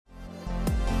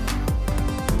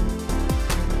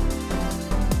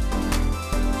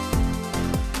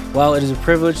Well, it is a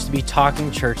privilege to be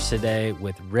talking church today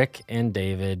with Rick and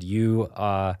David. You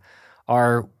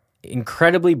are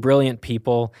incredibly brilliant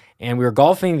people, and we were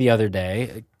golfing the other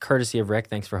day, courtesy of Rick.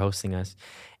 Thanks for hosting us.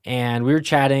 And we were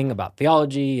chatting about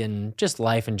theology and just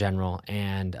life in general,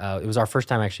 and it was our first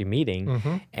time actually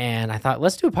meeting, and I thought,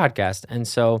 let's do a podcast. And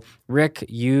so, Rick,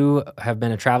 you have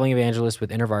been a traveling evangelist with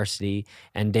InterVarsity,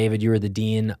 and David, you were the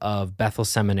dean of Bethel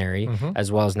Seminary, as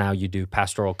well as now you do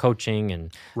pastoral coaching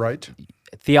and Right.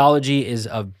 Theology is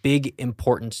of big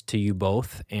importance to you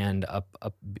both, and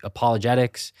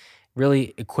apologetics,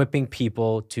 really equipping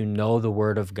people to know the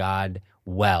Word of God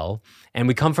well. And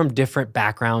we come from different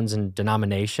backgrounds and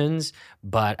denominations,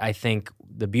 but I think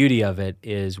the beauty of it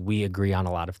is we agree on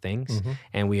a lot of things,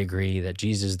 and we agree that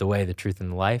Jesus is the way, the truth,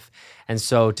 and the life. And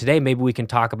so today, maybe we can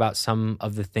talk about some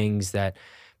of the things that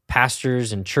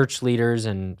pastors and church leaders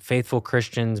and faithful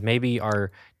Christians maybe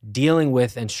are dealing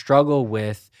with and struggle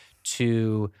with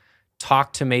to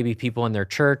talk to maybe people in their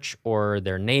church or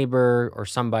their neighbor or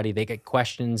somebody. They get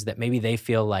questions that maybe they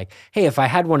feel like, hey, if I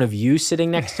had one of you sitting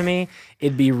next to me,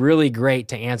 it'd be really great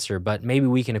to answer, but maybe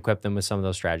we can equip them with some of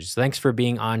those strategies. So thanks for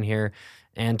being on here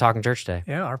and talking church today.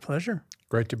 Yeah, our pleasure.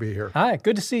 Great to be here. Hi,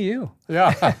 good to see you.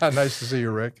 Yeah, nice to see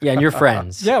you, Rick. Yeah, and you're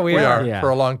friends. Yeah, we are. Yeah.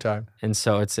 For a long time. And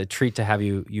so it's a treat to have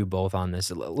you both on this.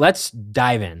 Let's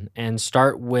dive in and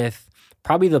start with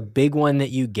probably the big one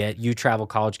that you get. You travel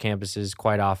college campuses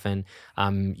quite often.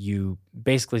 You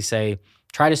basically say,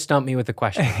 try to stump me with a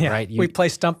question, right? We play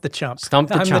Stump the Chump. Stump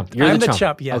the chump. You're I'm the the chump.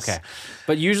 chump, yes. Okay.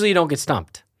 But usually you don't get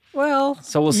stumped. Well,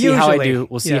 So we'll see how I usually, do.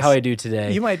 We'll see yes. how I do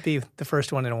today. You might be the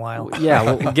first one in a while. Yeah,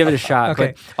 we'll give it a shot. Okay.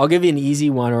 But I'll give you an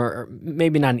easy one, or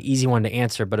maybe not an easy one to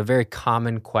answer, but a very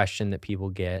common question that people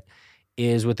get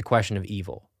is with the question of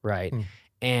evil, right?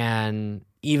 And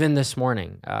even this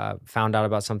morning, found out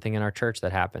about something in our church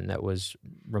that happened that was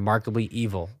remarkably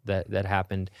evil that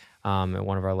happened at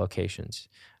one of our locations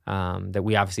that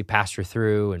we obviously pastor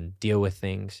through and deal with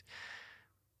things.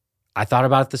 I thought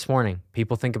about it this morning.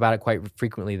 People think about it quite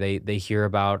frequently. They hear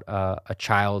about a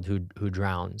child who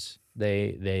drowns.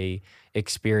 They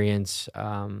experience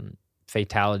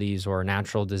fatalities or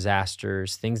natural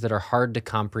disasters, things that are hard to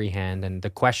comprehend. And the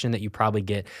question that you probably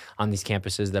get on these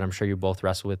campuses that I'm sure you both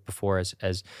wrestled with before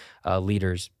as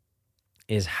leaders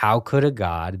is, how could a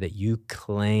God that you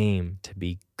claim to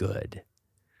be good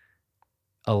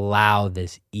allow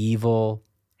this evil,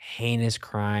 heinous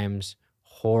crimes,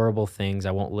 horrible things?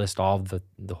 I won't list all of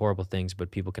the horrible things,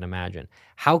 but people can imagine.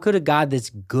 How could a God that's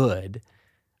good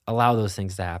allow those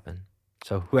things to happen?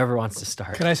 So whoever wants to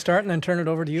start. Can I start and then turn it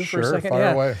over to you for a Sure, second?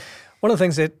 fire away. One of the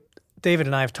things that David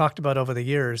and I have talked about over the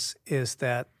years is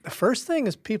that the first thing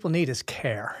is people need is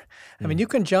care. I mean, you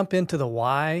can jump into the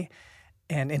why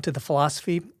and into the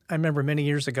philosophy. I remember many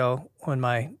years ago when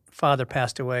my father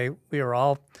passed away, we were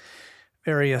all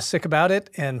very sick about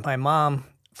it. And my mom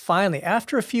finally,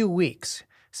 after a few weeks,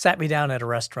 sat me down at a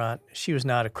restaurant. She was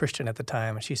not a Christian at the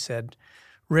time. And she said,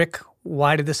 Rick,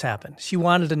 why did this happen? She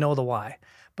wanted to know the why.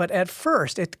 But at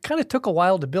first, it kind of took a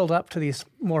while to build up to these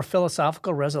more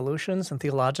philosophical resolutions and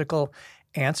theological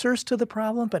answers to the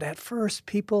problem. But at first,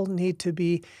 people need to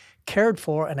be cared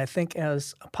for. And I think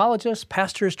as apologists,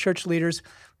 pastors, church leaders,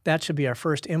 that should be our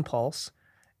first impulse.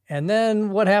 And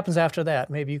then what happens after that?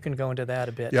 Maybe you can go into that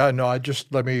a bit. Yeah, no,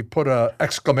 let me put an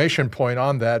exclamation point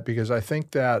on that, because I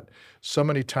think that so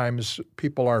many times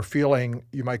people are feeling,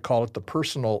 you might call it the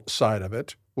personal side of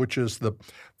it, which is the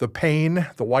pain,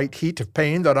 the white heat of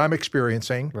pain that I'm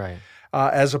experiencing, Right.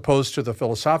 As opposed to the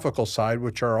philosophical side,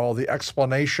 which are all the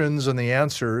explanations and the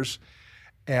answers.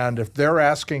 And if they're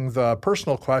asking the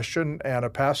personal question and a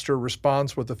pastor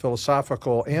responds with a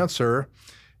philosophical answer,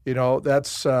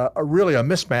 that's really a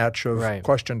mismatch of Right.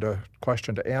 question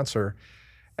to answer.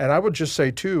 And I would just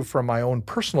say, too, from my own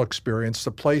personal experience,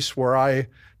 the place where I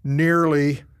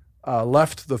nearly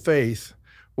left the faith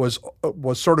was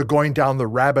sort of going down the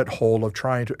rabbit hole of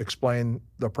trying to explain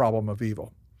the problem of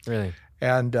evil. Really?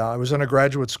 And I was in a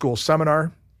graduate school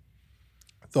seminar.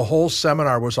 The whole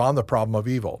seminar was on the problem of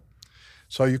evil.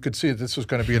 So you could see this was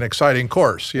going to be an exciting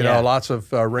course, Yeah. Lots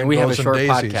of rainbows and we have a short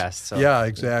daisies. podcast. So. Yeah,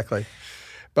 exactly.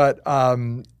 But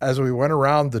as we went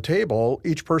around the table,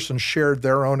 each person shared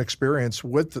their own experience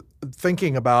with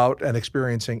thinking about and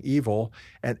experiencing evil.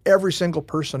 And every single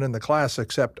person in the class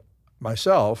except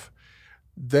myself,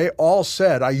 they all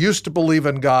said, I used to believe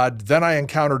in God, then I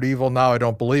encountered evil, now I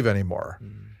don't believe anymore.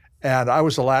 And I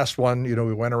was the last one,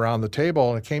 we went around the table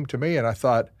and it came to me and I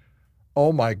thought,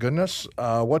 oh my goodness,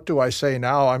 what do I say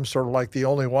now? I'm sort of like the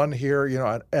only one here,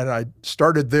 and I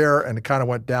started there and it kind of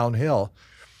went downhill.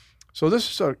 So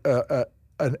this is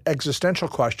a an existential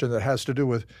question that has to do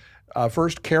with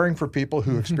first caring for people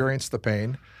who experience the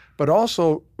pain, but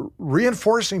also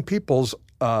reinforcing people's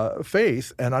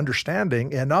faith and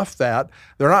understanding enough that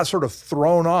they're not sort of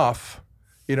thrown off,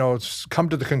 come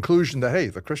to the conclusion that, hey,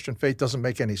 the Christian faith doesn't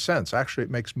make any sense. Actually,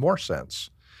 it makes more sense.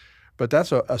 But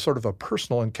that's a sort of a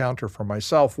personal encounter for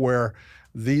myself where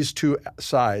these two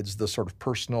sides, the sort of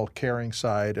personal caring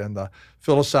side and the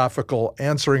philosophical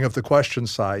answering of the question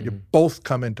side, both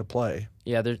come into play.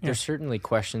 Yeah, there's certainly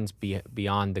questions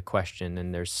beyond the question,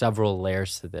 and there's several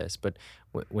layers to this. But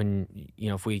when,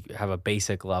 if we have a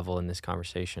basic level in this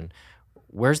conversation,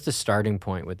 where's the starting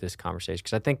point with this conversation?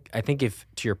 Because I think if,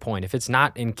 to your point, if it's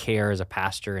not in care as a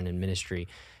pastor and in ministry,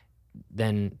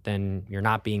 then you're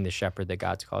not being the shepherd that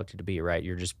God's called you to be, right?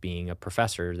 You're just being a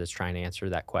professor that's trying to answer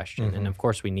that question. Mm-hmm. And of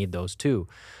course, we need those too.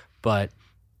 But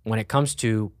when it comes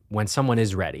to when someone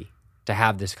is ready to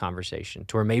have this conversation,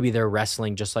 to where maybe they're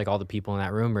wrestling just like all the people in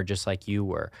that room or just like you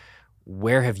were,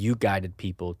 where have you guided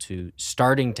people to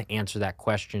starting to answer that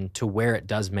question to where it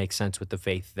does make sense with the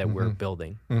faith that we're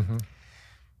building? Mm-hmm.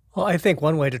 Well, I think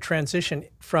one way to transition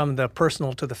from the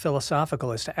personal to the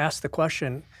philosophical is to ask the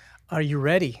question, are you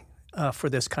ready for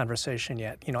this conversation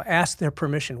yet? Ask their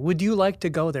permission. Would you like to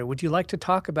go there? Would you like to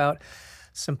talk about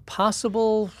some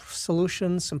possible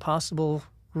solutions, some possible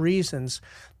reasons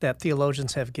that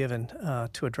theologians have given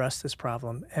to address this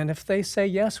problem? And if they say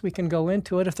yes, we can go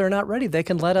into it. If they're not ready, they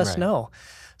can let us know.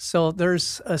 So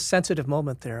there's a sensitive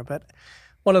moment there. But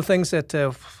one of the things that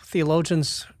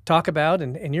theologians talk about,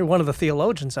 and you're one of the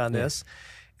theologians on this,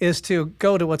 is to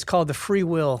go to what's called the free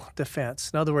will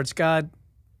defense. In other words, God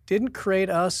didn't create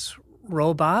us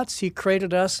robots. He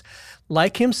created us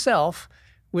like himself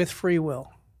with free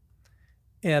will.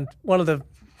 And one of the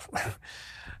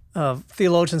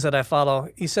theologians that I follow,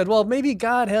 he said, well, maybe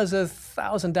God has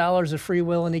 $1,000 of free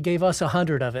will and he gave us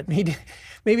 100 of it. Maybe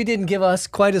he didn't give us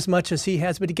quite as much as he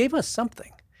has, but he gave us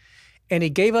something. And he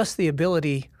gave us the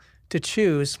ability to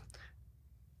choose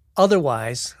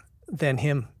otherwise than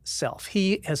himself.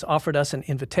 He has offered us an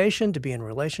invitation to be in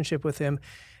relationship with him.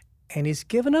 And he's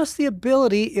given us the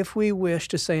ability, if we wish,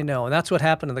 to say no. And that's what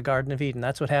happened in the Garden of Eden.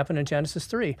 That's what happened in Genesis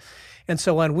 3. And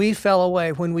so when we fell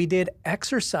away, when we did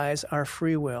exercise our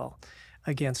free will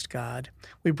against God,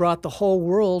 we brought the whole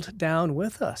world down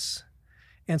with us.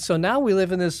 And so now we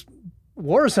live in this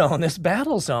war zone, this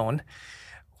battle zone,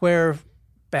 where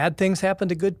bad things happen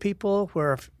to good people,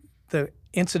 where the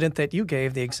incident that you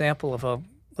gave, the example of a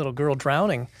little girl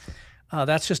drowning,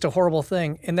 that's just a horrible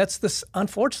thing. And that's,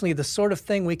 unfortunately, the sort of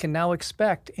thing we can now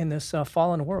expect in this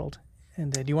fallen world.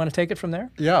 And do you want to take it from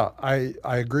there? Yeah, I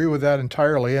agree with that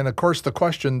entirely. And of course, the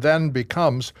question then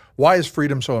becomes, why is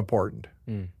freedom so important?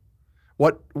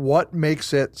 What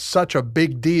makes it such a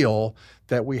big deal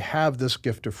that we have this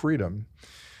gift of freedom?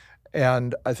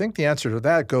 And I think the answer to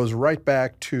that goes right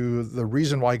back to the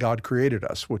reason why God created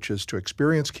us, which is to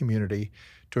experience community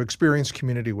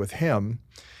with him.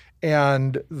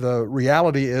 And the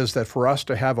reality is that for us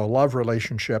to have a love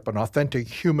relationship, an authentic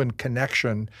human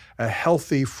connection, a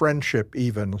healthy friendship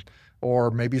even, or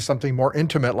maybe something more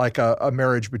intimate like a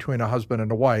marriage between a husband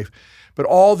and a wife, but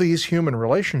all these human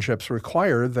relationships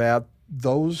require that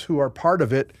those who are part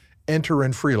of it enter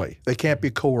in freely. They can't be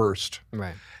coerced.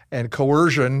 Right. And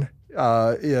coercion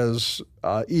is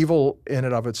evil in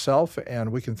and of itself,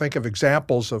 and we can think of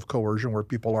examples of coercion where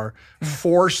people are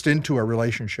forced into a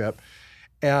relationship.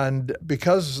 And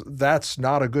because that's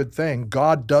not a good thing,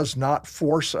 God does not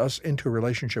force us into a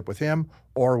relationship with him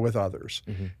or with others.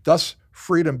 Mm-hmm. Thus,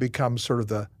 freedom becomes sort of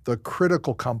the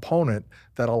critical component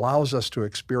that allows us to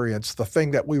experience the thing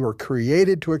that we were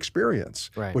created to experience,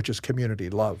 which is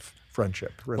community, love,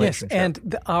 friendship, relationship. Yes,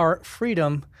 and our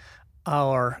freedom,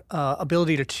 our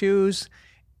ability to choose,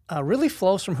 really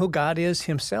flows from who God is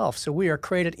himself. So we are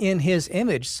created in his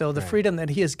image. So the freedom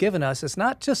that he has given us is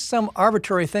not just some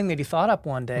arbitrary thing that he thought up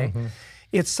one day. Mm-hmm.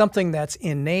 It's something that's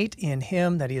innate in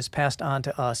him that he has passed on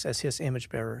to us as his image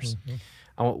bearers. Mm-hmm.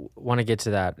 I want to get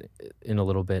to that in a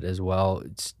little bit as well.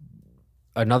 It's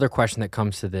another question that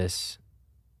comes to this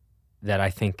that I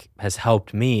think has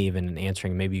helped me even in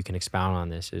answering, maybe you can expound on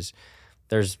this, is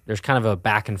there's kind of a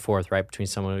back and forth, right, between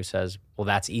someone who says, well,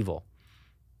 that's evil.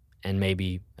 And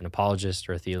maybe an apologist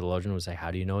or a theologian would say, how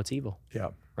do you know it's evil? Yeah.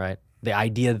 Right? The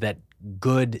idea that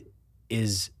good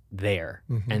is there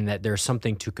and that there's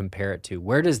something to compare it to.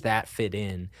 Where does that fit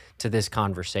in to this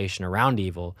conversation around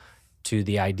evil, to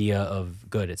the idea of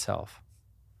good itself?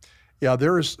 Yeah,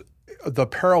 there is the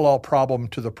parallel problem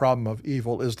to the problem of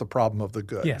evil is the problem of the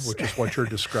good, which is what you're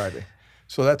describing.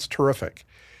 So that's terrific.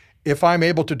 If I'm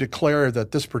able to declare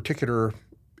that this particular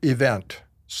event,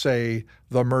 say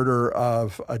the murder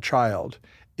of a child,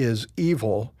 is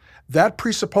evil, that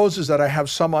presupposes that I have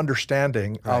some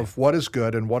understanding of what is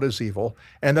good and what is evil,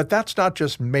 and that's not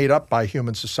just made up by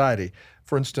human society.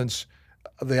 For instance,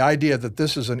 the idea that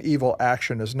this is an evil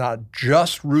action is not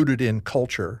just rooted in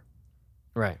culture.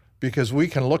 Right. Because we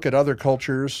can look at other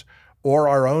cultures or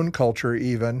our own culture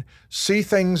even, see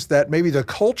things that maybe the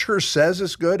culture says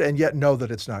is good and yet know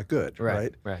that it's not good,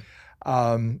 right?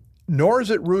 Nor is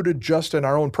it rooted just in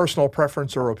our own personal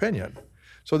preference or opinion.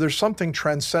 So there's something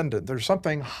transcendent. There's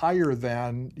something higher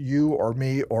than you or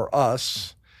me or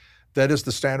us that is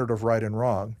the standard of right and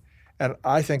wrong. And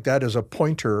I think that is a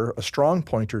pointer, a strong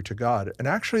pointer to God. And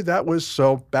actually that was,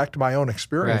 so back to my own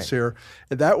experience here,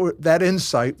 that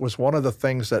insight was one of the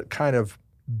things that kind of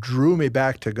drew me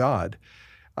back to God.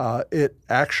 It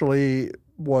actually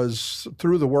was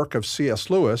through the work of C.S.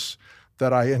 Lewis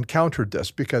that I encountered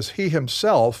this, because he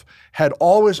himself had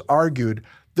always argued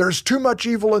there's too much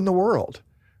evil in the world.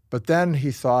 But then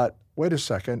he thought, wait a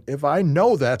second, if I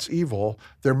know that's evil,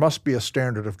 there must be a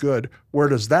standard of good. Where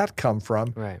does that come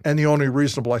from? Right. And the only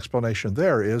reasonable explanation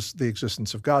there is the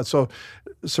existence of God. So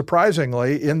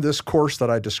surprisingly, in this course that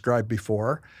I described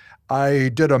before, I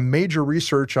did a major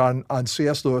research on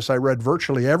C.S. Lewis. I read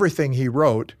virtually everything he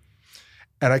wrote,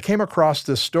 and I came across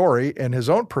this story in his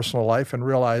own personal life and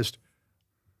realized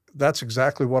that's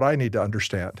exactly what I need to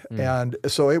understand. And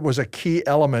so it was a key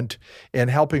element in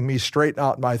helping me straighten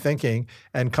out my thinking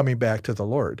and coming back to the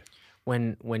Lord.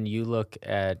 When you look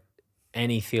at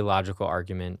any theological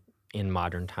argument in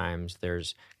modern times,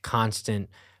 there's constant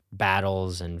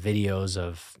battles and videos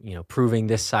of, proving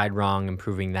this side wrong and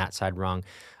proving that side wrong.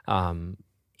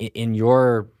 In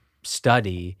your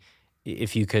study,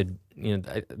 if you could,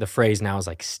 the phrase now is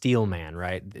like steel man,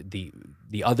 right?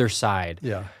 The other side.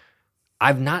 Yeah.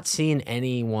 I've not seen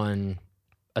anyone,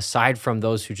 aside from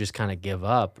those who just kind of give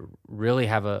up, really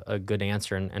have a good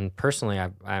answer. And personally,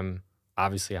 I'm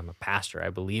obviously a pastor.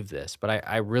 I believe this, but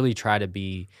I really try to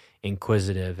be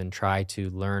inquisitive and try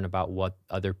to learn about what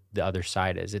the other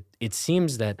side is. It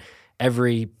seems that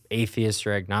every atheist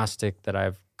or agnostic that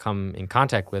I've come in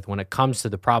contact with, when it comes to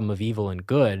the problem of evil and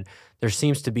good, there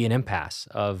seems to be an impasse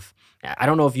of, I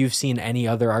don't know if you've seen any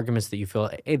other arguments that you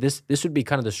feel, hey, this would be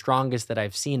kind of the strongest that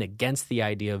I've seen against the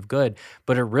idea of good,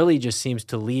 but it really just seems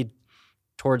to lead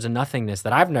towards a nothingness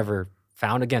that I've never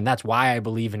found. Again, that's why I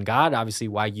believe in God, obviously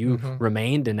why you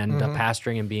remained and ended up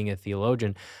pastoring and being a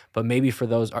theologian. But maybe for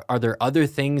those, are there other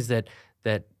things that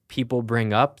people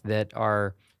bring up that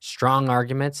are strong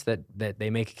arguments that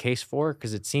they make a case for?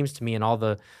 Because it seems to me in all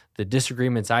the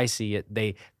disagreements I see,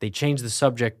 they change the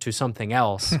subject to something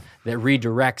else that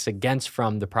redirects against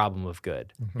from the problem of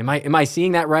good. Am I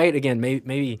seeing that right? Again,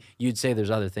 maybe you'd say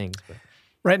there's other things. But.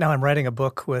 Right now I'm writing a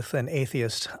book with an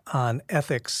atheist on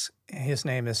ethics. His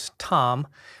name is Tom.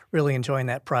 Really enjoying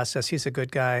that process. He's a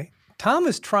good guy. Tom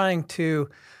is trying to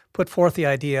put forth the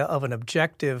idea of an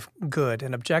objective good,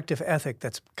 an objective ethic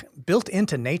that's built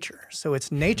into nature. So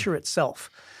it's nature itself.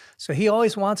 So he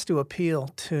always wants to appeal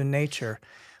to nature.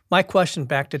 My question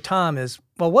back to Tom is,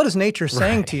 well, what is nature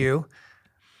saying to you?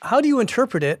 How do you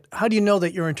interpret it? How do you know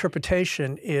that your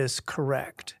interpretation is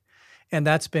correct? And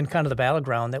that's been kind of the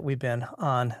battleground that we've been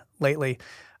on lately.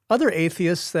 Other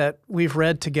atheists that we've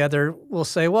read together will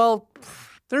say, well,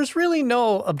 there's really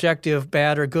no objective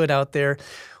bad or good out there.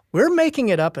 We're making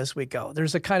it up as we go.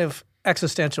 There's a kind of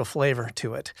existential flavor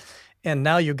to it. And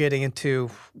now you're getting into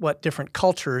what different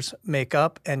cultures make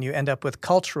up, and you end up with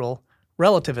cultural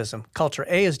relativism. Culture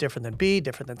A is different than B,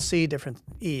 different than C, different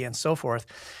than E, and so forth.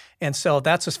 And so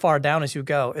that's as far down as you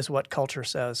go is what culture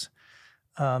says.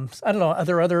 I don't know, are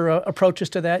there other approaches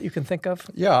to that you can think of?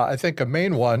 Yeah, I think a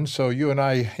main one. So you and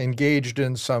I engaged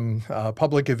in some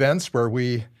public events where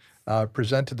we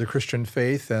presented the Christian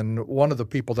faith, and one of the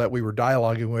people that we were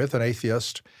dialoguing with, an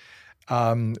atheist,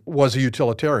 was a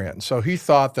utilitarian. So he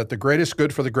thought that the greatest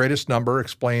good for the greatest number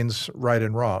explains right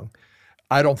and wrong.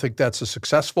 I don't think that's a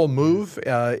successful move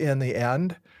in the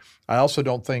end. I also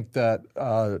don't think that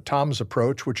Tom's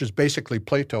approach, which is basically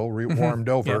Plato warmed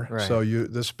over, yeah, right. So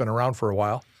this has been around for a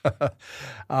while.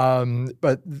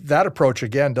 But that approach,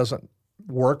 again, doesn't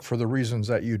work for the reasons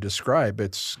that you describe.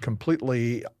 It's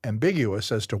completely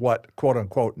ambiguous as to what, quote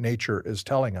unquote, nature is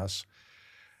telling us.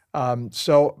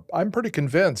 So I'm pretty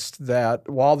convinced that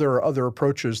while there are other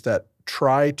approaches that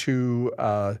try to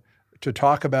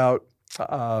talk about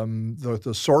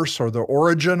the source or the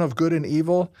origin of good and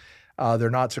evil,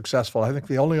 they're not successful. I think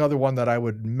the only other one that I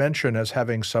would mention as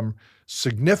having some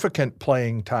significant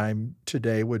playing time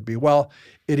today would be, well,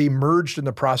 it emerged in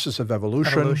the process of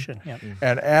evolution. Yeah.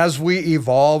 And as we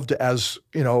evolved as,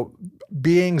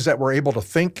 beings that were able to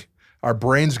think our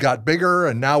brains got bigger,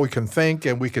 and now we can think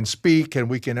and we can speak and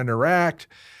we can interact.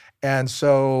 And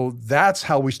so that's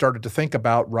how we started to think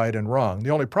about right and wrong.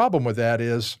 The only problem with that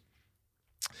is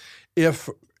if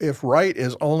right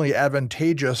is only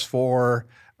advantageous for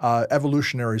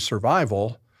evolutionary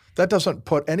survival, that doesn't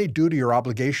put any duty or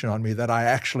obligation on me that I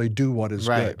actually do what is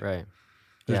good. Right.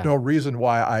 There's no reason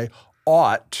why I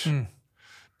ought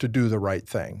to do the right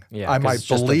thing. I might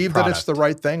believe that it's the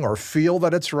right thing or feel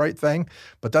that it's the right thing,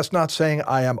 but that's not saying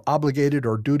I am obligated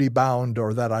or duty bound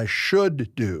or that I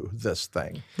should do this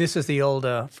thing. This is the old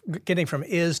getting from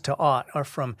is to ought, or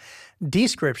from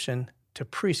description to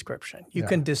prescription. You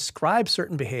can describe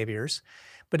certain behaviors,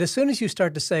 but as soon as you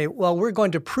start to say, well, we're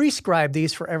going to prescribe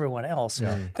these for everyone else,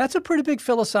 that's a pretty big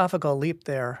philosophical leap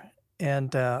there.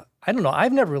 And I don't know,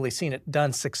 I've never really seen it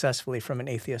done successfully from an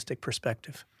atheistic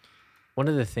perspective. One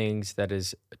of the things that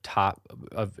is a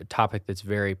topic that's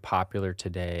very popular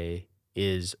today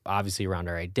is obviously around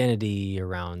our identity,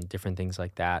 around different things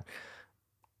like that.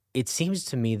 It seems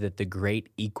to me that the great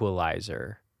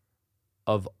equalizer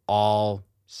of all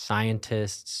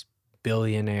scientists,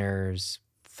 billionaires,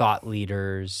 thought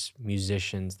leaders,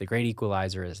 musicians, the great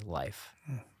equalizer is life,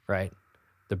 right?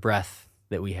 The breath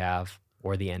that we have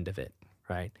or the end of it,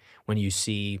 right? When you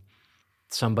see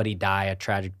somebody die a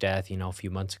tragic death, a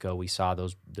few months ago we saw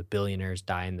the billionaires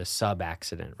die in the sub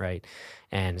accident, right?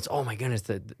 And it's, oh my goodness,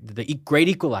 the great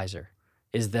equalizer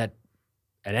is that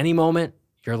at any moment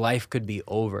your life could be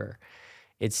over.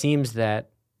 It seems that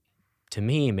to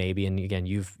me, maybe, and again,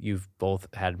 you've both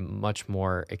had much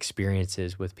more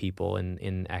experiences with people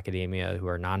in academia who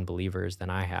are non-believers than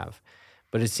I have,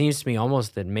 but it seems to me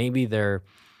almost that maybe there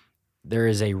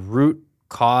is a root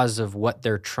cause of what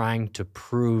they're trying to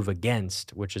prove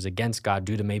against, which is against God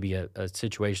due to maybe a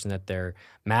situation that they're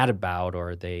mad about,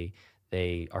 or they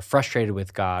are frustrated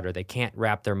with God, or they can't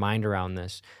wrap their mind around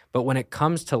this. But when it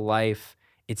comes to life,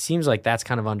 it seems like that's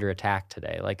kind of under attack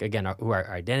today. Like, again, who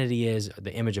our identity is,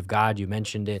 the image of God, you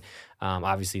mentioned it.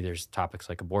 Obviously, there's topics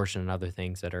like abortion and other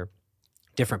things that are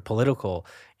different political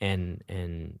and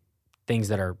things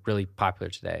that are really popular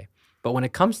today. But when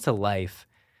it comes to life,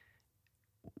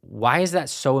 why is that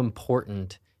so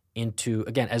important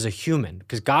again, as a human?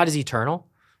 Because God is eternal.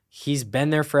 He's been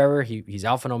there forever. He's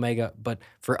Alpha and Omega. But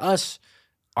for us,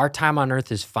 our time on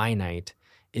earth is finite.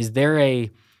 Is there a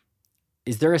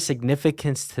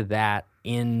significance to that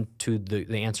into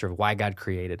the answer of why God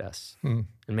created us? And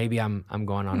maybe I'm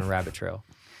going on a rabbit trail.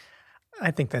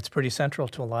 I think that's pretty central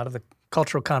to a lot of the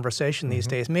cultural conversation these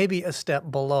days, maybe a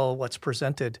step below what's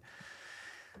presented.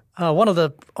 One of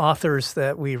the authors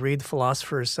that we read, the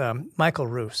philosophers, Michael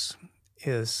Ruse,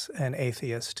 is an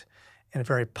atheist and a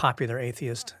very popular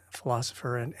atheist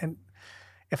philosopher. And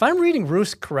if I'm reading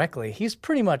Ruse correctly, he's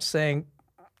pretty much saying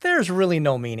there's really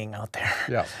no meaning out there.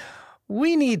 Yeah.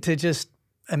 We need to just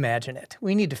imagine it.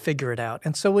 We need to figure it out.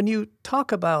 And so when you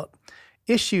talk about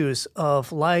issues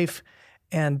of life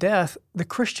and death, the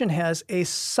Christian has a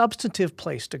substantive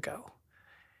place to go.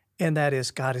 And that is,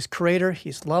 God is creator.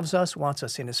 He loves us, wants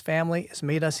us in his family, has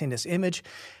made us in his image,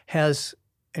 has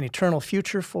an eternal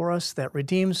future for us that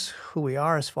redeems who we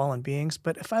are as fallen beings.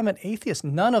 But if I'm an atheist,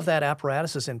 none of that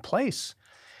apparatus is in place.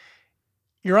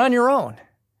 You're on your own.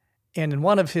 And in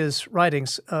one of his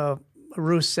writings,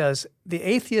 Ruse says, the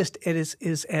atheist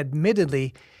is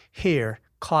admittedly here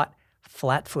caught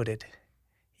flat-footed.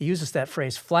 He uses that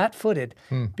phrase, flat-footed,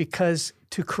 because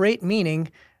to create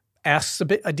meaning asks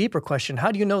a deeper question.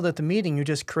 How do you know that the meaning you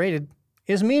just created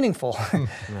is meaningful? Right.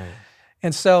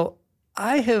 And so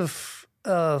I have,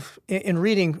 in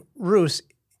reading Ruse,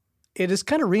 it has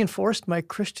kind of reinforced my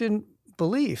Christian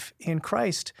belief in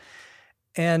Christ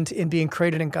and in being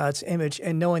created in God's image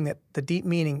and knowing that the deep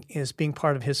meaning is being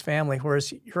part of his family,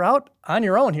 whereas you're out on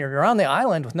your own here. You're on the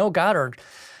island with no God or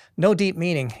no deep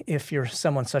meaning if you're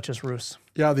someone such as Ruse.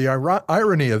 Yeah, the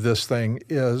irony of this thing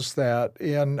is that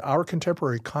in our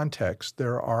contemporary context,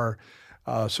 there are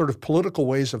sort of political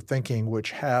ways of thinking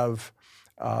which have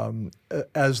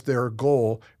as their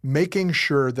goal making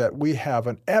sure that we have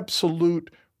an absolute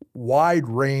wide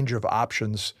range of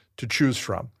options to choose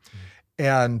from.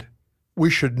 And we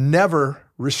should never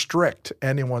restrict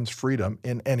anyone's freedom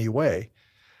in any way.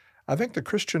 I think the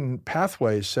Christian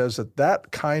pathway says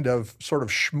that kind of sort of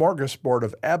smorgasbord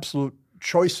of absolute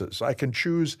choices, I can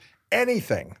choose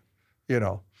anything,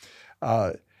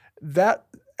 that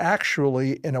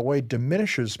actually in a way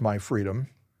diminishes my freedom.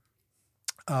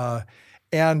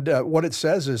 And what it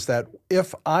says is that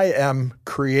if I am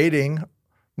creating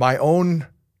my own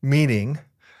meaning,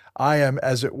 I am,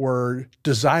 as it were,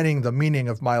 designing the meaning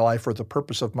of my life or the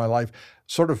purpose of my life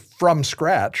sort of from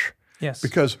scratch. Yes.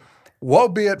 Because woe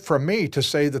be it from me to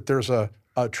say that there's a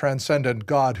transcendent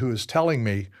God who is telling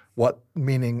me what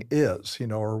meaning is,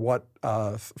 or what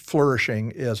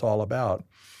flourishing is all about.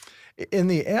 In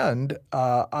the end,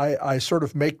 I sort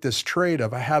of make this trade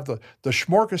of I have the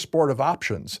smorgasbord of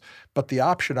options, but the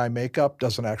option I make up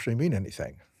doesn't actually mean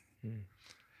anything.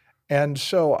 And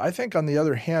so I think, on the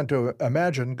other hand, to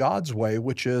imagine God's way,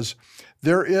 which is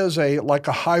there is like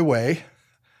a highway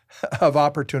of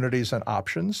opportunities and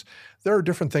options. There are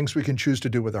different things we can choose to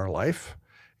do with our life.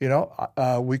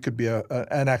 We could be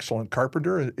an excellent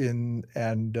carpenter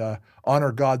and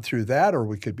honor God through that, or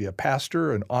we could be a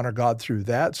pastor and honor God through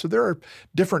that. So there are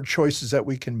different choices that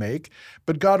we can make.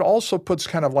 But God also puts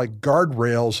kind of like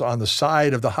guardrails on the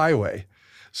side of the highway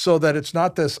so that it's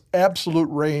not this absolute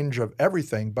range of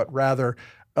everything, but rather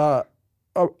a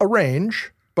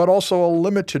range, but also a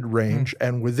limited range.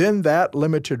 And within that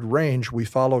limited range, we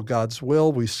follow God's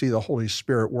will. We see the Holy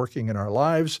Spirit working in our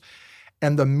lives.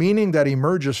 And the meaning that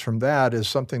emerges from that is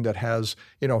something that has,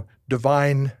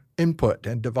 divine input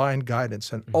and divine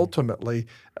guidance and ultimately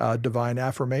divine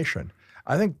affirmation.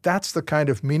 I think that's the kind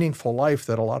of meaningful life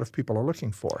that a lot of people are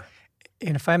looking for.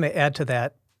 And if I may add to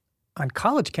that, on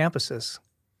college campuses,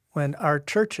 when our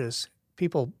churches,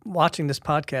 people watching this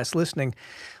podcast, listening,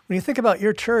 when you think about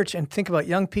your church and think about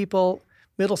young people,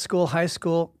 middle school, high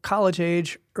school, college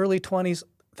age, early 20s,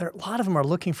 a lot of them are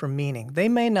looking for meaning. They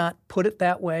may not put it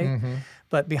that way,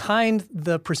 but behind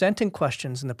the presenting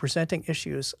questions and the presenting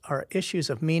issues are issues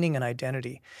of meaning and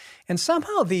identity. And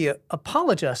somehow the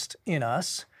apologist in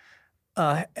us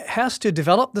has to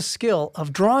develop the skill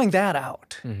of drawing that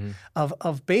out,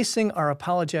 of basing our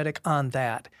apologetic on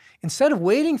that, instead of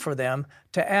waiting for them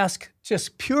to ask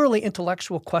just purely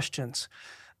intellectual questions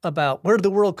about where did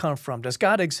the world come from, does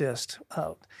God exist?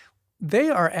 They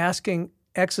are asking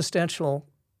existential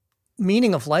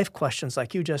meaning of life questions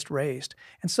like you just raised.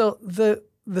 And so the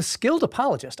skilled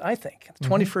apologist, I think, in the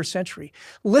 21st century,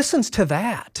 listens to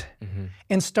that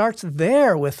and starts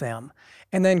there with them,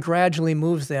 and then gradually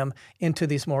moves them into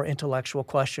these more intellectual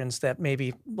questions that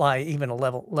maybe lie even a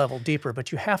level deeper.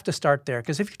 But you have to start there,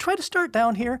 because if you try to start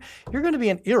down here, you're going to be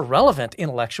an irrelevant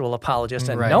intellectual apologist,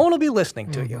 and no one will be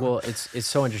listening to you. Well, it's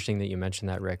so interesting that you mentioned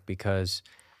that, Rick, because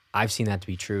I've seen that to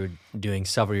be true doing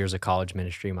several years of college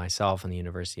ministry myself in the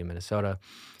University of Minnesota.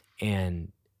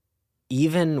 And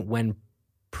even when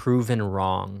proven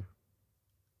wrong,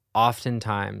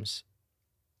 oftentimes,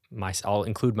 I'll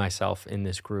include myself in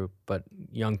this group, but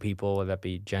young people, whether that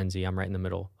be Gen Z, I'm right in the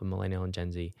middle of millennial and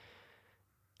Gen Z,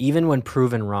 even when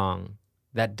proven wrong,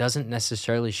 that doesn't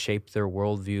necessarily shape their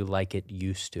worldview like it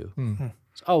used to.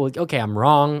 So, okay, I'm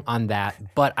wrong on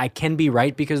that, but I can be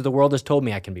right because the world has told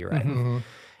me I can be right.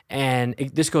 And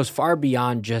this goes far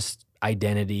beyond just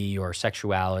identity or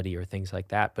sexuality or things like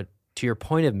that. But to your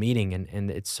point of meaning, and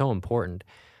it's so important,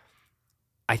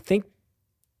 I think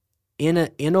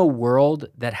in a world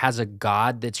that has a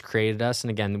God that's created us,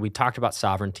 and again, we talked about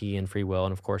sovereignty and free will,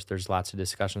 and of course there's lots of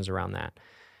discussions around that.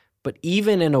 But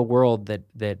even in a world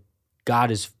that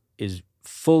God is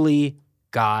fully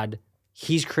God,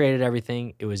 He's created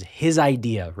everything, it was His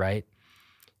idea, right?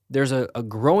 There's a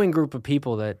growing group of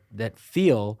people that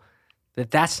feel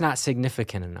that that's not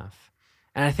significant enough.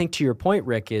 And I think to your point,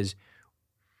 Rick, is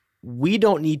we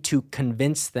don't need to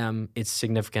convince them it's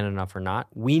significant enough or not.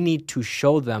 We need to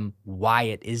show them why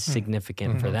it is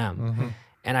significant for them.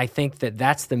 And I think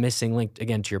that's the missing link,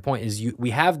 again, to your point, is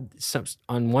we have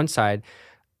on one side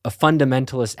a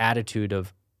fundamentalist attitude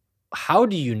of, how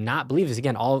do you not believe this?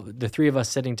 Again, all the three of us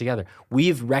sitting together,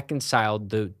 we've reconciled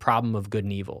the problem of good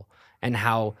and evil, and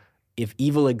how if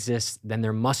evil exists, then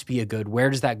there must be a good. Where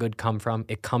does that good come from?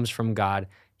 It comes from God.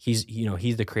 He's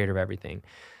the creator of everything.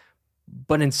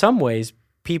 But in some ways,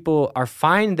 people are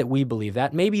fine that we believe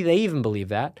that. Maybe they even believe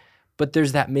that, but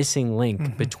there's that missing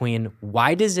link between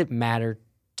why does it matter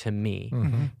to me?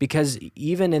 Because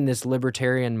even in this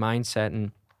libertarian mindset,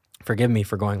 and forgive me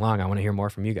for going long, I want to hear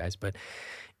more from you guys, but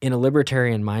in a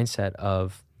libertarian mindset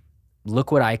of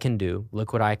look what I can do,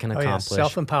 look what I can accomplish.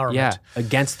 Self-empowerment. Yeah,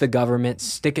 against the government,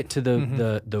 stick it to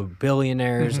the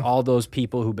billionaires, all those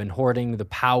people who've been hoarding the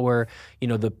power,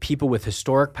 the people with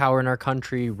historic power in our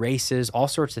country, races, all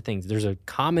sorts of things. There's a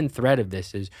common thread of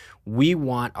this is we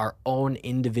want our own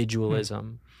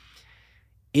individualism.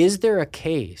 Is there a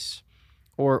case,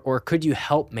 or could you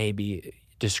help maybe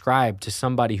describe to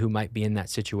somebody who might be in that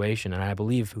situation, and I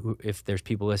believe if there's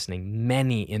people listening,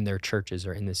 many in their churches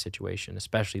are in this situation,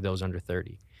 especially those under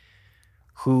 30,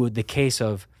 who the case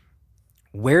of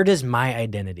where does my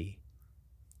identity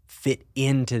fit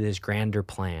into this grander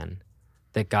plan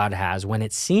that God has when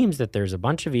it seems that there's a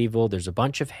bunch of evil, there's a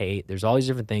bunch of hate, there's all these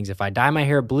different things. If I dye my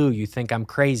hair blue, you think I'm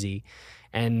crazy.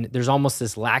 And there's almost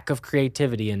this lack of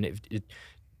creativity and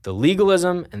the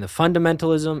legalism and the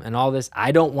fundamentalism and all this.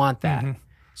 I don't want that. Mm-hmm.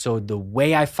 So the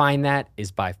way I find that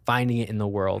is by finding it in the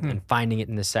world and finding it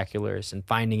in the secularists and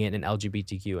finding it in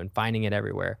LGBTQ and finding it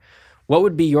everywhere. What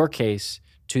would be your case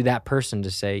to that person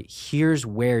to say, here's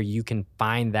where you can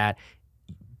find that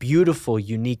beautiful,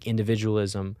 unique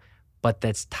individualism, but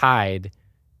that's tied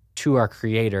to our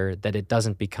Creator, that it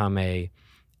doesn't become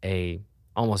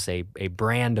almost a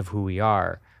brand of who we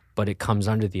are, but it comes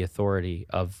under the authority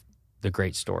of the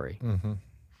great story. Mm-hmm.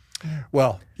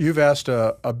 Well, you've asked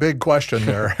a big question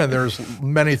there, and there's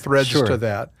many threads to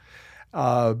that.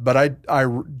 But I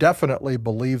definitely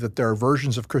believe that there are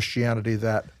versions of Christianity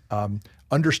that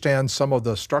understand some of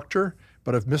the structure,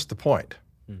 but have missed the point.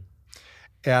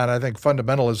 And I think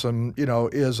fundamentalism,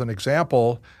 is an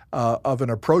example of an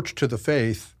approach to the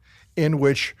faith in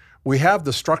which we have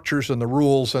the structures and the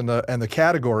rules and the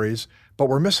categories, but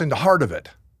we're missing the heart of it.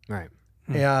 Right.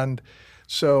 And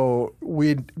so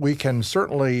we can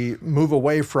certainly move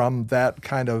away from that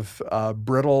kind of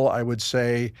brittle, I would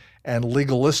say, and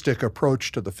legalistic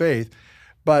approach to the faith,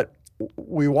 but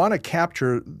we want to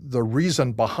capture the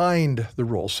reason behind the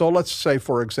rules. So let's say,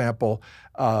 for example,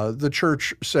 the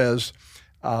church says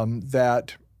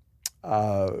that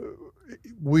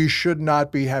we should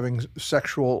not be having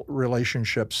sexual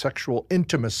relationships, sexual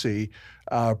intimacy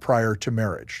prior to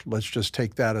marriage. Let's just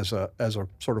take that as a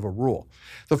sort of a rule.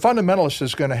 The fundamentalist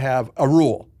is going to have a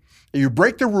rule. You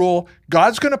break the rule,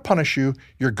 God's going to punish you,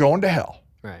 you're going to hell.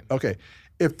 Right. Okay.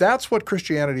 If that's what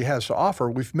Christianity has to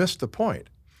offer, we've missed the point.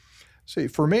 See,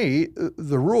 for me,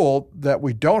 the rule that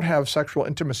we don't have sexual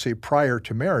intimacy prior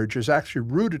to marriage is actually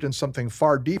rooted in something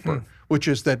far deeper, which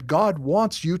is that God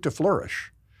wants you to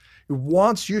flourish. He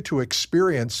wants you to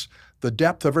experience the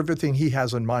depth of everything He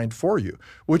has in mind for you,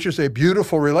 which is a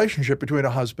beautiful relationship between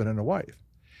a husband and a wife.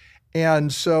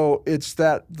 And so it's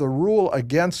that the rule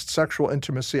against sexual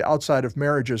intimacy outside of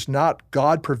marriage is not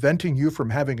God preventing you from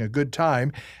having a good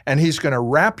time, and He's going to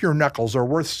wrap your knuckles or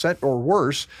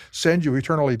worse, send you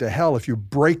eternally to hell if you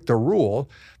break the rule.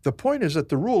 The point is that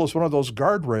the rule is one of those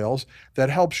guardrails that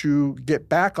helps you get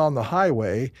back on the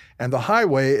highway, and the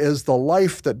highway is the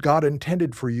life that God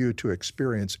intended for you to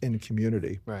experience in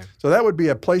community. Right. So that would be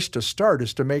a place to start,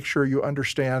 is to make sure you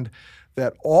understand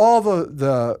that all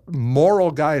the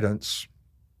moral guidance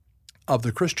of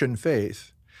the Christian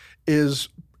faith is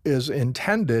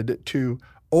intended to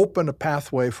open a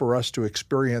pathway for us to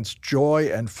experience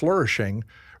joy and flourishing,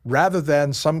 rather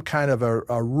than some kind of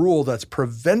a rule that's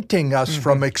preventing us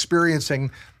from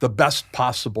experiencing the best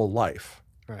possible life.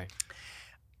 Right.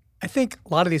 I think a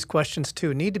lot of these questions,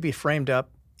 too, need to be framed up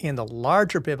in the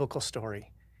larger biblical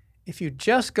story. If you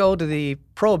just go to the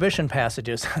prohibition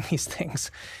passages on these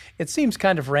things, it seems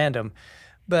kind of random.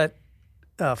 But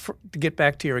to get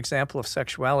back to your example of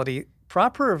sexuality,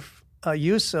 proper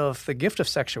use of the gift of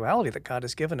sexuality that God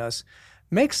has given us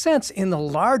makes sense in the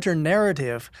larger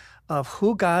narrative of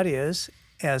who God is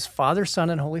as Father, Son,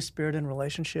 and Holy Spirit in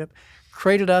relationship,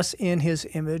 created us in His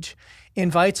image,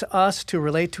 invites us to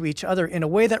relate to each other in a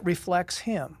way that reflects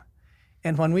Him.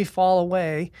 And when we fall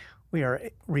away, we are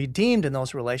redeemed in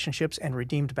those relationships and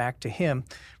redeemed back to Him,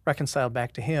 reconciled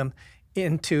back to Him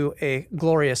into a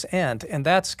glorious end. And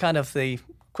that's kind of the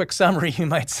quick summary, you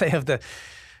might say, of the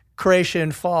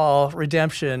creation, fall,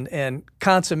 redemption, and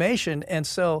consummation. And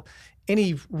so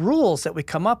any rules that we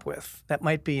come up with that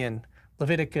might be in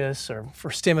Leviticus or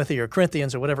 1 Timothy or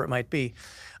Corinthians or whatever it might be,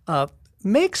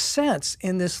 makes sense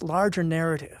in this larger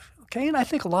narrative. Okay, and I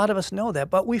think a lot of us know that,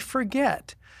 but we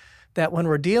forget that when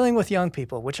we're dealing with young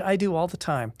people, which I do all the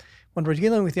time, when we're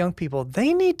dealing with young people,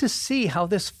 they need to see how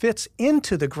this fits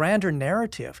into the grander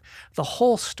narrative, the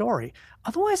whole story.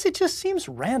 Otherwise, it just seems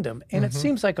random, and it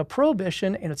seems like a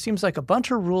prohibition, and it seems like a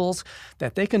bunch of rules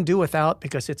that they can do without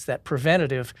because it's that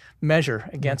preventative measure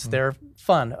against their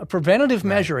fun, a preventative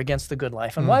measure against the good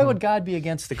life. And why would God be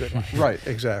against the good life? Right,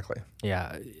 exactly.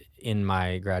 Yeah. In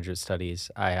my graduate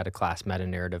studies, I had a class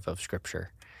meta-narrative of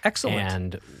Scripture. Excellent.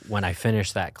 And when I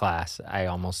finished that class, I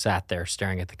almost sat there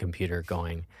staring at the computer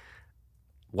going,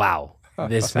 wow,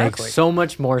 this makes so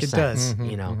much more sense. Does.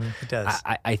 You know, It does.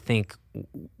 I think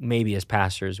maybe as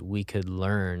pastors, we could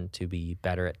learn to be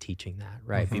better at teaching that,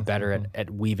 right? Be better at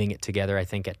weaving it together. I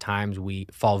think at times we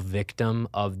fall victim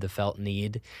of the felt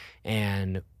need,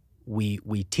 and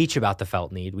we teach about the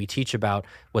felt need. We teach about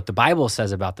what the Bible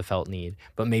says about the felt need,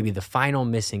 but maybe the final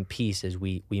missing piece is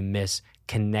we miss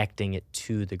connecting it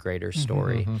to the greater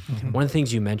story. One of the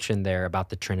things you mentioned there about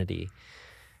the Trinity,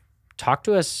 talk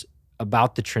to us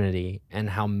about the Trinity and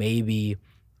how maybe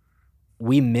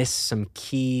we miss some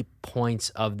key points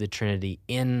of the Trinity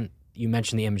you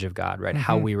mentioned the image of God, right?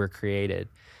 How we were created.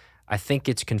 I think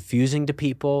it's confusing to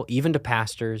people, even to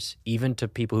pastors, even to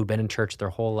people who've been in church their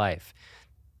whole life.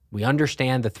 We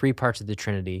understand the three parts of the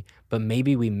Trinity, but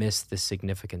maybe we miss the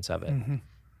significance of it.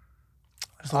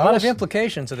 There's a lot of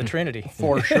implications of the Trinity.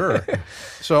 For sure.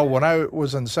 So when I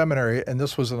was in seminary, and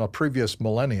this was in a previous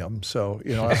millennium, so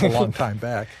that's a long time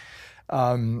back,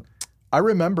 I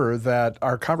remember that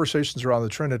our conversations around the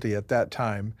Trinity at that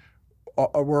time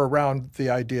were around the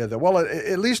idea that, well,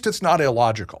 at least it's not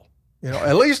illogical.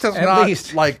 At least it's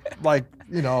not like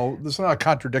there's not a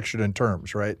contradiction in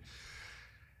terms, right?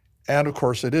 And of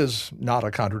course, it is not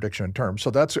a contradiction in terms. So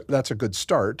that's a good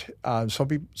start.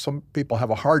 Some people have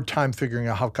a hard time figuring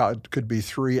out how God could be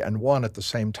three and one at the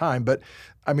same time. But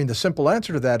I mean, the simple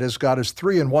answer to that is God is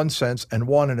three in one sense and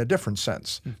one in a different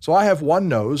sense. So I have one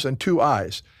nose and two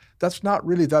eyes. That's not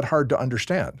really that hard to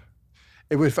understand.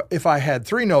 If I had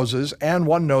three noses and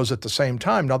one nose at the same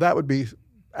time, now that would be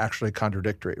actually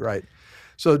contradictory, right?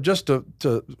 So just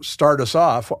to start us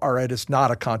off, all right, it's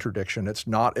not a contradiction. It's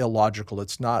not illogical.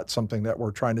 It's not something that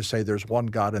we're trying to say there's one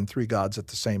God and three gods at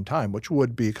the same time, which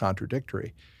would be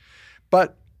contradictory.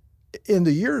 But in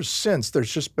the years since,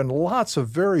 there's just been lots of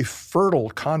very fertile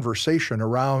conversation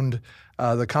around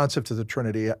the concept of the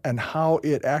Trinity and how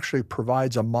it actually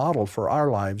provides a model for our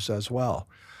lives as well.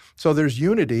 So there's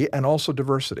unity and also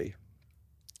diversity.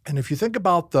 And if you think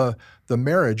about the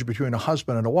marriage between a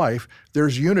husband and a wife,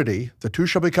 there's unity, the two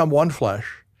shall become one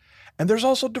flesh, and there's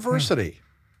also diversity.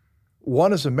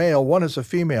 One is a male, one is a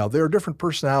female. There are different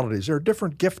personalities, there are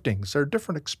different giftings, there are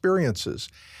different experiences.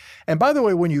 And by the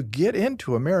way, when you get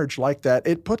into a marriage like that,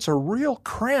 it puts a real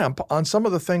cramp on some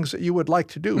of the things that you would like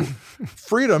to do.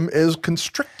 Freedom is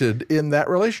constricted in that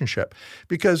relationship.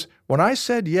 Because when I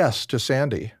said yes to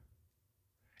Sandy,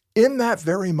 in that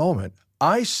very moment,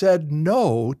 I said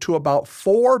no to about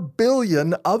 4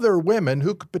 billion other women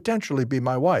who could potentially be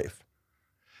my wife.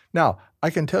 Now,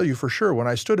 I can tell you for sure, when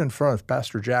I stood in front of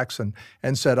Pastor Jackson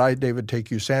and said, I, David,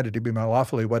 take you, Sandy, to be my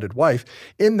lawfully wedded wife,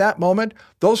 in that moment,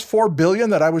 those 4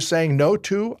 billion that I was saying no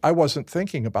to, I wasn't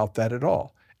thinking about that at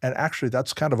all. And actually,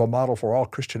 that's kind of a model for all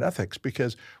Christian ethics,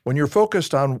 because when you're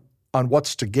focused on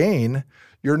what's to gain,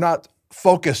 you're not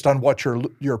focused on what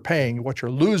you're paying, what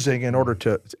you're losing in order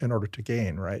to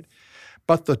gain, right?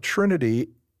 But the Trinity,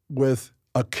 with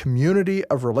a community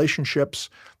of relationships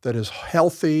that is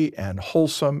healthy and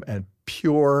wholesome and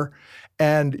pure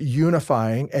and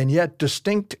unifying and yet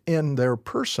distinct in their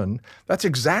person, that's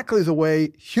exactly the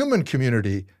way human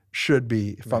community should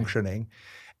be functioning.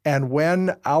 Right. And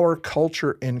when our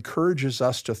culture encourages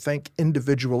us to think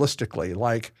individualistically,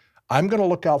 like, I'm going to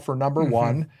look out for number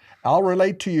one, I'll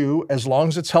relate to you as long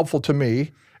as it's helpful to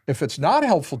me. If it's not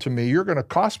helpful to me, you're going to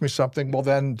cost me something, well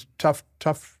then tough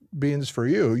beans for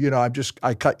you.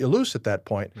 I cut you loose at that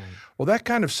point. Right. Well, that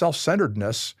kind of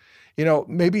self-centeredness,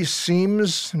 maybe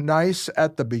seems nice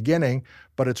at the beginning,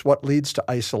 but it's what leads to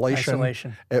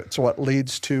isolation. It's what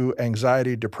leads to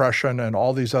anxiety, depression, and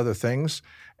all these other things.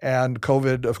 And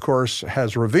COVID, of course,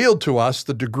 has revealed to us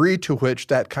the degree to which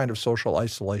that kind of social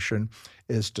isolation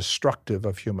is destructive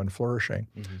of human flourishing.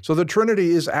 So the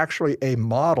Trinity is actually a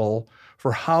model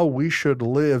for how we should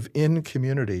live in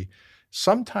community,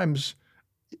 sometimes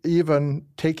even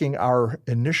taking our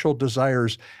initial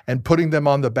desires and putting them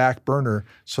on the back burner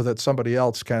so that somebody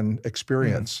else can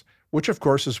experience, which of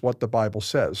course is what the Bible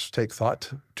says. Take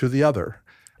thought to the other,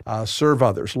 serve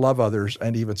others, love others,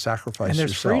 and even sacrifice yourself. And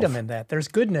there's freedom in that. There's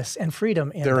goodness and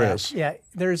freedom in that. There is. Yeah,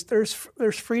 there's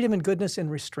freedom and goodness in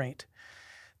restraint.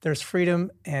 There's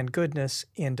freedom and goodness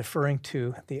in deferring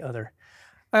to the other.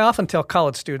 I often tell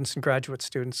college students and graduate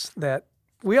students that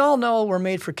we all know we're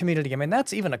made for community. I mean,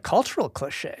 that's even a cultural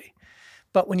cliche.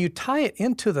 But when you tie it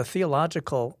into the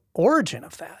theological origin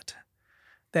of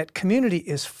that community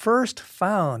is first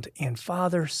found in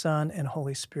Father, Son, and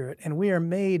Holy Spirit, and we are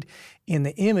made in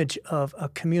the image of a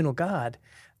communal God,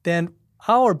 then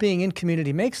our being in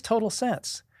community makes total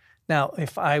sense. Now,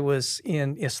 if I was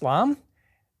in Islam,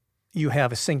 you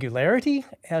have a singularity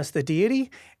as the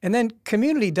deity, and then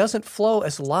community doesn't flow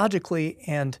as logically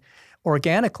and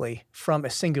organically from a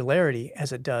singularity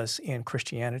as it does in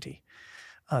Christianity.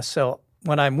 So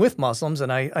when I'm with Muslims,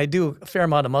 and I do a fair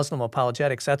amount of Muslim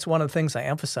apologetics, that's one of the things I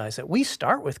emphasize, that we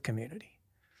start with community,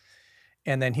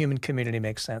 and then human community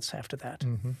makes sense after that.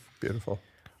 Beautiful.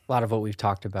 A lot of what we've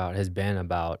talked about has been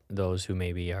about those who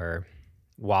maybe are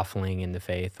waffling in the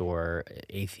faith or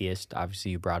atheist. Obviously,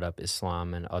 you brought up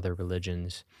Islam and other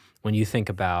religions. When you think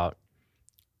about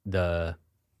the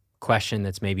question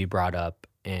that's maybe brought up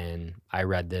And I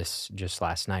read this just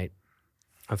last night.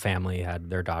 A family had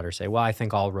their daughter say, well, I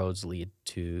think all roads lead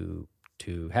to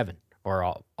heaven, or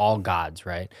all gods,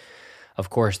 right? Of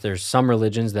course, there's some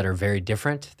religions that are very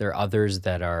different. There are others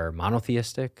that are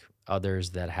monotheistic,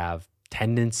 others that have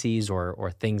tendencies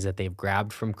or things that they've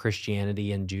grabbed from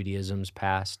Christianity and Judaism's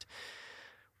past.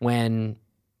 When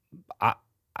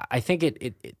I think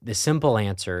the simple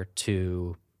answer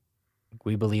to,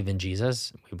 we believe in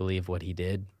Jesus, we believe what he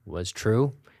did was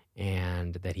true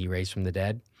and that he raised from the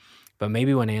dead. But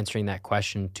maybe when answering that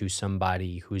question to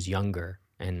somebody who's younger,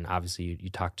 and obviously you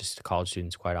talk to college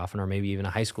students quite often, or maybe even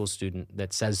a high school student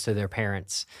that says to their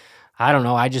parents, I don't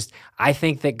know, I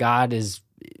think that God is,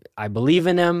 I believe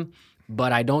in him,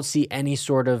 but I don't see any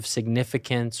sort of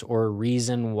significance or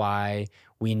reason why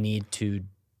we need to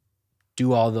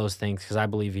do all those things, because I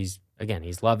believe he's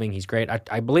loving, he's great.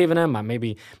 I believe in him.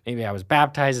 Maybe I was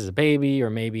baptized as a baby, or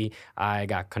maybe I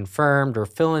got confirmed, or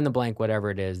fill in the blank,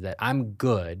 whatever it is, that I'm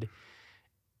good.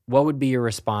 What would be your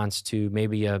response to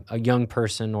maybe a young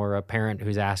person or a parent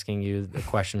who's asking you the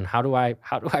question, how do I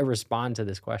respond to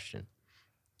this question?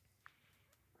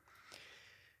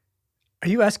 Are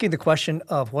you asking the question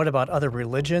of what about other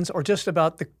religions, or just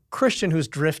about the Christian who's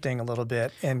drifting a little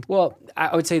bit? And well,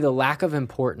 I would say the lack of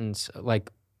importance,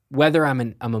 like whether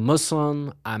I'm a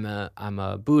Muslim, I'm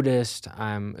a Buddhist,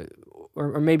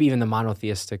 or maybe even the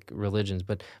monotheistic religions,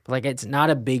 but like it's not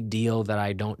a big deal that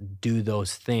I don't do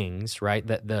those things, right?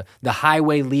 That the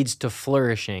highway leads to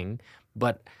flourishing,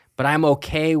 but I'm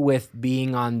okay with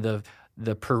being on the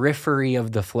periphery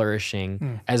of the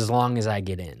flourishing as long as I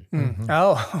get in. Mm-hmm.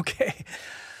 Oh, okay.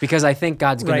 Because I think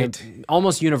God's going to,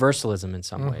 almost universalism in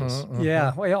some ways. Mm-hmm.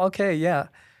 Yeah, well, okay, yeah.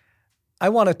 I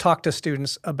want to talk to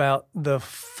students about the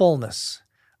fullness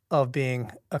of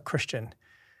being a Christian.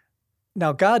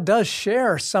 Now, God does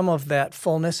share some of that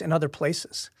fullness in other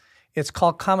places. It's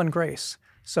called common grace.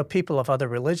 So people of other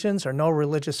religions or no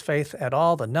religious faith at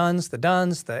all, the nuns, the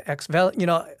duns, the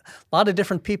a lot of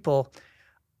different people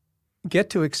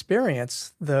get to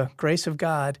experience the grace of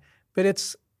God, but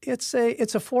it's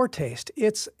a foretaste.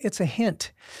 It's a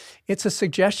hint. It's a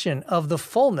suggestion of the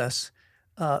fullness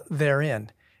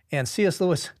therein. And C.S.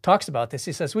 Lewis talks about this.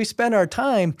 He says, we spend our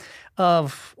time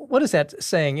what is that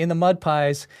saying, in the mud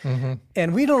pies,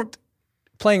 and we don't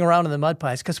playing around in the mud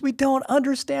pies because we don't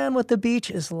understand what the beach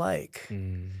is like.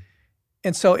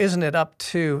 And so isn't it up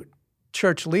to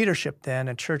church leadership then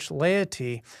and church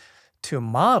laity to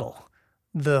model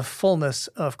the fullness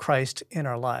of Christ in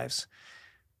our lives?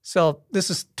 So this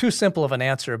is too simple of an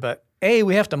answer, but A,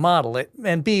 we have to model it,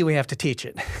 and B, we have to teach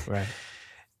it. Right.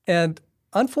 And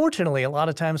unfortunately, a lot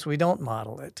of times we don't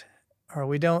model it, or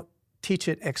we don't teach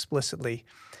it explicitly.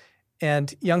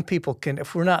 And young people can,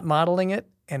 if we're not modeling it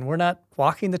and we're not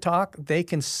walking the talk, they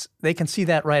can see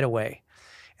that right away.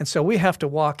 And so we have to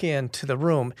walk into the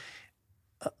room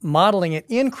modeling it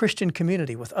in Christian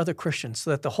community with other Christians so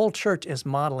that the whole church is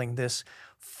modeling this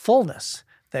fullness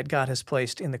that God has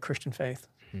placed in the Christian faith.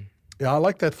 Yeah, I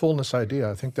like that fullness idea.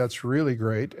 I think that's really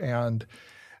great. And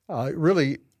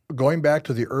really going back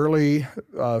to the early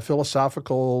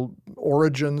philosophical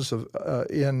origins of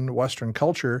in Western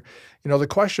culture, the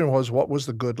question was, what was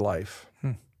the good life?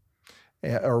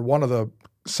 Or one of the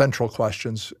central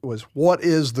questions was, what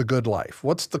is the good life?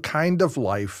 What's the kind of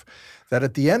life that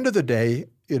at the end of the day,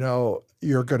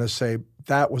 you're going to say,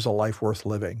 that was a life worth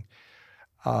living?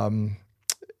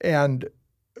 And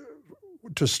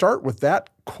to start with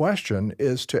that question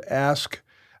is to ask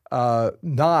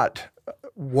not,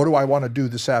 what do I want to do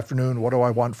this afternoon? What do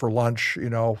I want for lunch?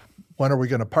 When are we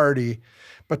going to party?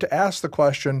 But to ask the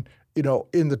question,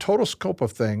 in the total scope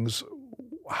of things,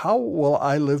 how will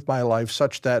I live my life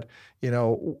such that,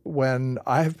 when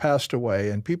I have passed away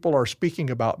and people are speaking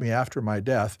about me after my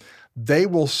death, they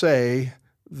will say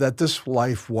that this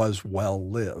life was well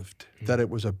lived, that it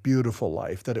was a beautiful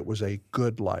life, that it was a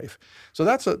good life. So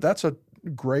that's a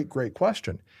great, great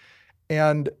question.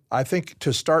 And I think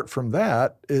to start from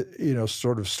that,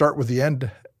 sort of start with the end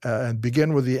and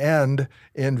begin with the end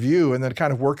in view, and then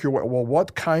kind of work your way, well,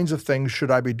 what kinds of things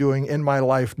should I be doing in my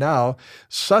life now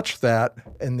such that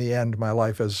in the end my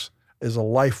life is a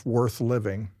life worth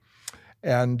living?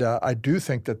 And I do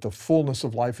think that the fullness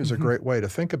of life is a great way to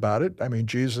think about it. I mean,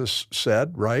 Jesus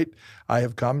said, right, I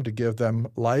have come to give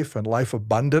them life and life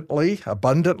abundantly.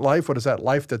 Abundant life, what is that?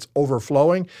 Life that's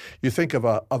overflowing. You think of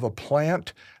a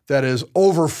plant that is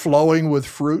overflowing with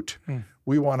fruit.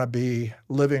 We want to be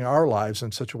living our lives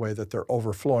in such a way that they're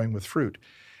overflowing with fruit.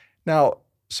 Now,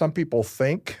 some people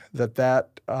think that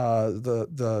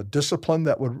the discipline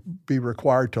that would be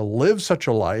required to live such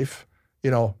a life,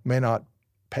 may not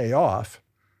pay off.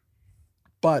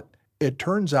 But it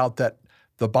turns out that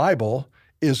the Bible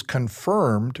is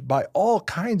confirmed by all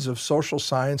kinds of social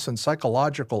science and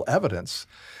psychological evidence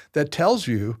that tells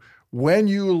you when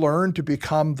you learn to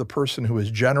become the person who is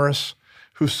generous,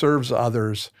 who serves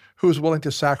others, who is willing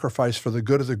to sacrifice for the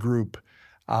good of the group,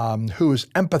 who is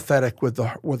empathetic with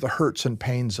the hurts and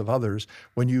pains of others,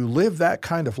 when you live that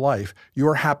kind of life,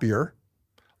 you're happier,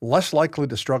 less likely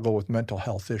to struggle with mental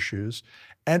health issues,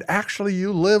 and actually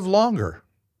you live longer.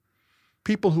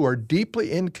 People who are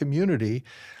deeply in community,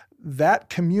 that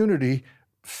community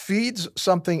feeds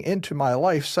something into my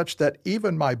life such that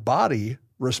even my body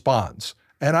responds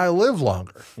and I live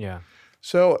longer. Yeah.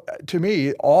 So to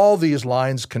me, all these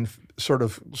lines can sort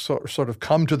of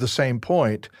come to the same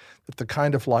point, that the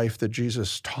kind of life that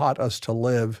Jesus taught us to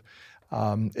live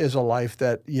is a life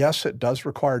that, yes, it does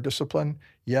require discipline.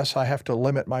 Yes, I have to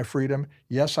limit my freedom.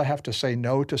 Yes, I have to say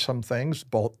no to some things.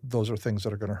 Both those are things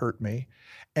that are going to hurt me.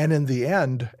 And in the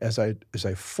end, as I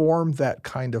form that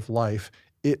kind of life,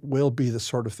 it will be the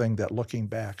sort of thing that, looking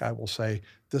back, I will say,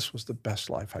 this was the best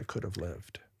life I could have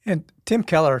lived. And Tim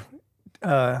Keller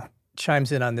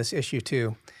chimes in on this issue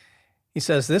too. He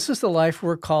says, this is the life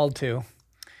we're called to.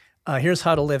 Here's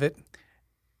how to live it.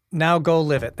 Now go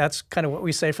live it. That's kind of what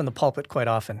we say from the pulpit quite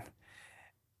often.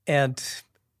 And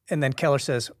then Keller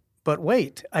says, but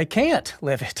wait, I can't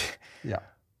live it. Yeah.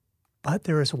 But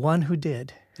there is one who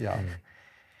did. Yeah.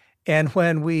 And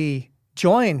when we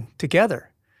join together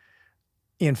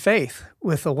in faith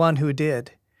with the one who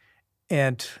did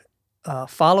and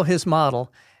follow his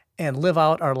model and live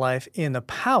out our life in the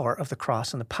power of the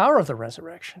cross and the power of the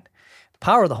resurrection, the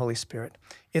power of the Holy Spirit,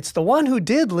 it's the one who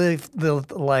did live the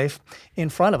life in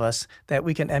front of us that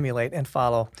we can emulate and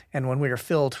follow. And when we are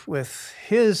filled with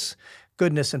his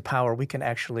goodness and power, we can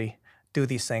actually do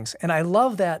these things. And I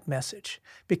love that message,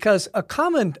 because a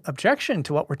common objection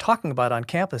to what we're talking about on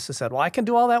campus is that, well, I can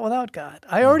do all that without God.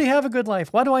 I already have a good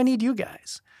life. Why do I need you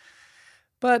guys?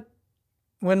 But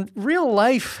when real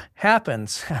life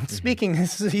happens, I'm speaking,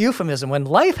 this is a euphemism, when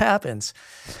life happens,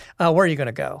 where are you going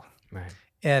to go? Right.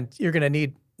 And you're going to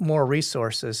need more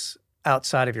resources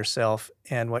outside of yourself.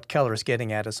 And what Keller is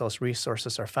getting at is those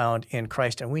resources are found in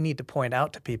Christ. And we need to point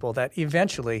out to people that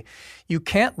eventually you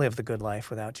can't live the good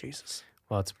life without Jesus.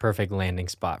 Well, it's a perfect landing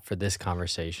spot for this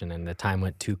conversation, and the time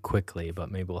went too quickly,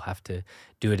 but maybe we'll have to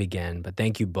do it again. But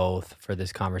thank you both for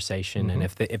this conversation. And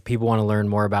if people want to learn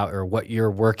more about or what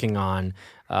you're working on,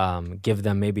 give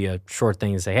them maybe a short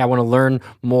thing to say, hey, I want to learn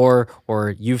more,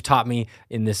 or you've taught me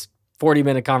in this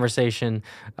 40-minute conversation.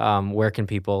 Where can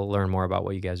people learn more about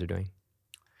what you guys are doing?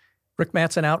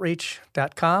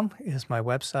 rickmatsonoutreach.com is my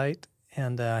website,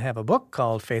 and I have a book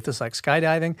called Faith is Like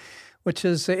Skydiving, which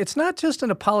is, it's not just an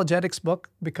apologetics book,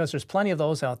 because there's plenty of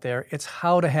those out there. It's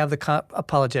how to have the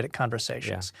apologetic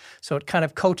conversations. Yeah. So it kind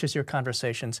of coaches your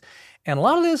conversations. And a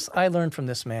lot of this I learned from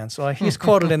this man. So he's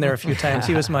quoted in there a few times.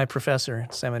 He was my professor in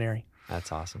seminary.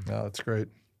 That's awesome. No, that's great.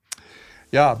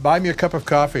 Yeah, buy me a cup of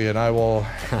coffee and I will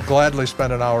gladly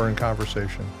spend an hour in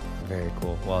conversation. Very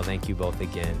cool. Well, thank you both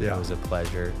again. Yeah. It was a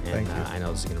pleasure. And Thank you. I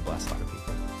know this is going to bless a lot of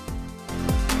people.